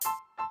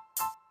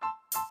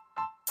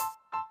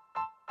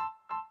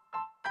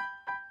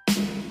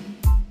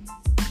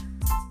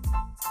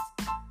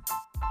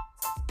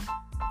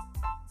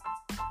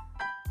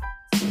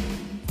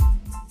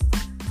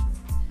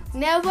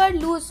Never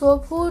lose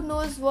hope. Who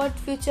knows what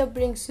future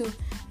brings you?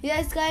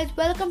 Yes guys,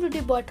 welcome to the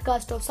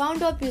podcast of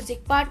Sound of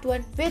Music Part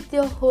 1 with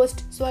your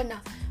host Swarna.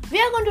 We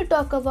are going to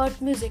talk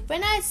about music.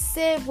 When I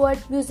say word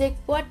music,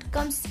 what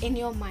comes in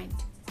your mind?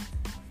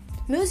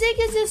 Music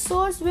is a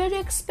source where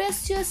you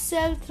express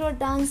yourself through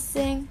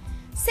dancing,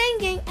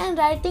 singing and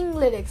writing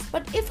lyrics.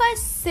 But if I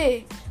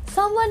say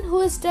someone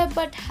who is deaf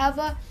but have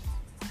a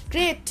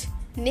great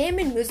name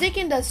in music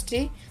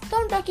industry, so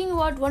I'm talking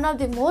about one of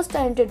the most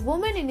talented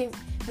women in the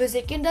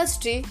music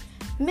industry,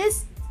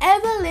 Miss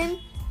Evelyn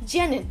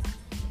Jennings.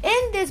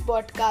 In this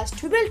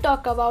podcast, we will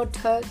talk about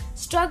her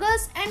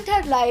struggles and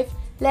her life.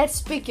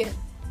 Let's begin.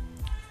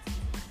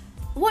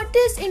 What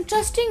is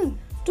interesting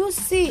to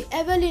see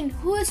Evelyn,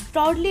 who is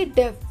proudly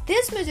deaf.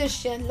 This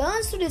musician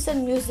learns to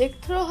listen music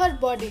through her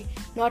body,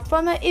 not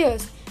from her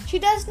ears. She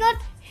does not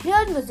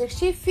hear music,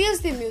 she feels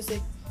the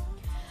music.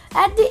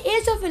 At the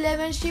age of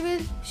 11,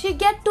 she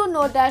get to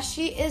know that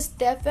she is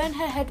deaf when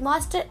her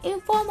headmaster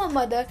informed her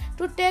mother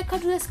to take her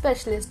to a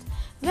specialist.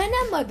 When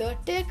her mother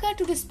take her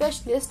to the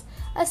specialist,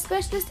 a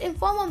specialist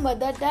informed her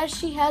mother that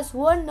she has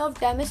one nerve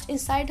damaged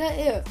inside her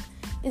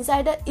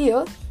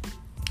ear.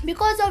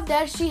 Because of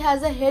that, she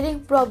has a hearing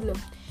problem.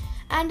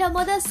 And her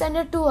mother sent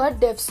her to her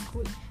deaf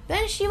school.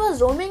 When she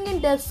was roaming in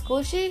deaf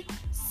school, she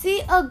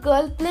see a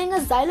girl playing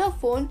a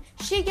xylophone.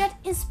 She get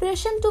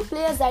inspiration to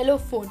play a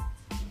xylophone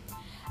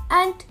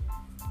and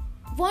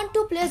want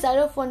to play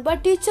xylophone,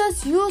 but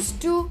teachers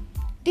used to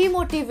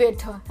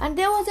demotivate her. And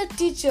there was a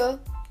teacher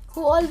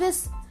who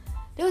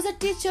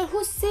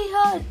see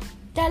her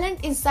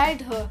talent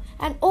inside her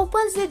and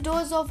opens the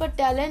doors of her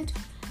talent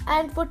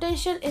and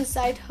potential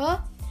inside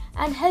her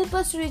and help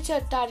us to reach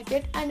her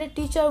target. And the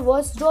teacher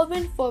was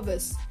Robin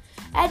Forbes.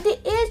 At the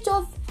age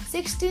of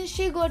 16,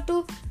 she go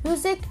to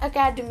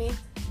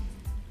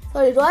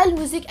Royal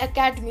Music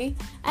Academy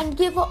and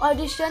give an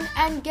audition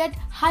and get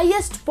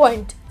highest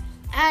point.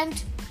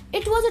 And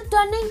it was a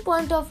turning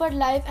point of her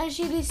life, and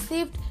she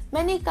received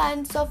many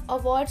kinds of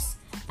awards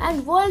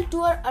and world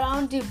tour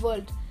around the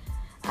world.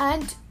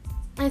 And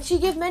she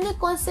gave many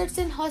concerts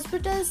in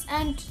hospitals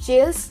and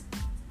jails.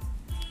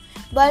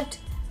 But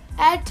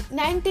at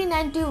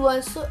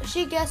 1991, so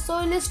she gets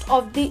Soloist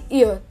of the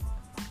Year.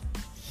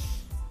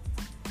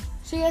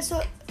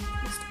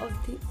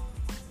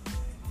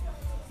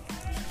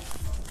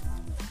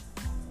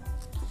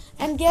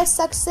 And get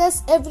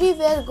success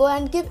everywhere go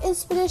and give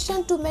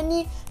inspiration to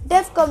many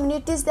deaf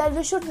communities that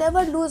we should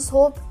never lose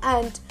hope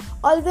and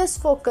always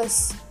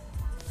focus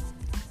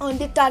on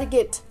the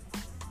target.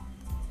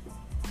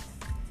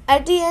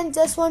 At the end,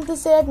 just want to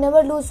say that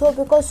never lose hope,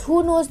 because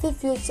who knows the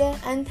future.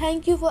 And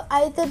thank you for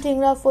Aitha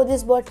Dhingra for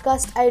this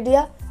podcast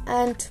idea,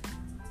 and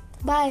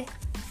bye.